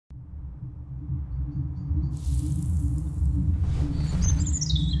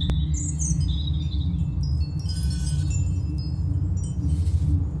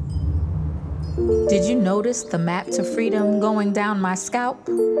Did you notice the map to freedom going down my scalp?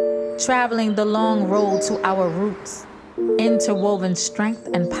 Traveling the long road to our roots, interwoven strength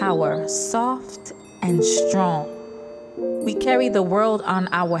and power, soft and strong. We carry the world on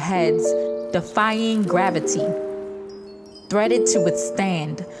our heads, defying gravity. Threaded to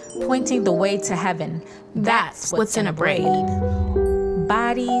withstand, pointing the way to heaven. That's what's in a braid.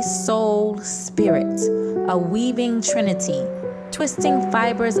 Body, soul, spirit, a weaving trinity, twisting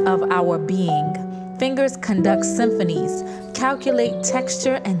fibers of our being. Fingers conduct symphonies, calculate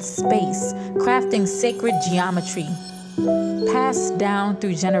texture and space, crafting sacred geometry. Passed down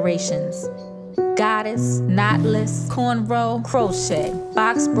through generations. Goddess, knotless, cornrow, crochet,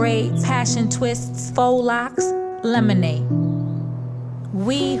 box braids, passion twists, faux locks, lemonade.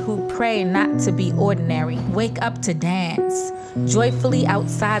 We who pray not to be ordinary, wake up to dance, joyfully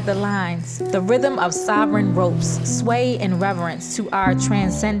outside the lines. The rhythm of sovereign ropes sway in reverence to our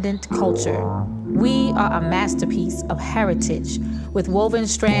transcendent culture. We are a masterpiece of heritage with woven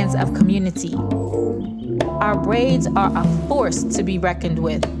strands of community. Our braids are a force to be reckoned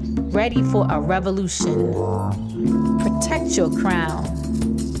with, ready for a revolution. Protect your crown.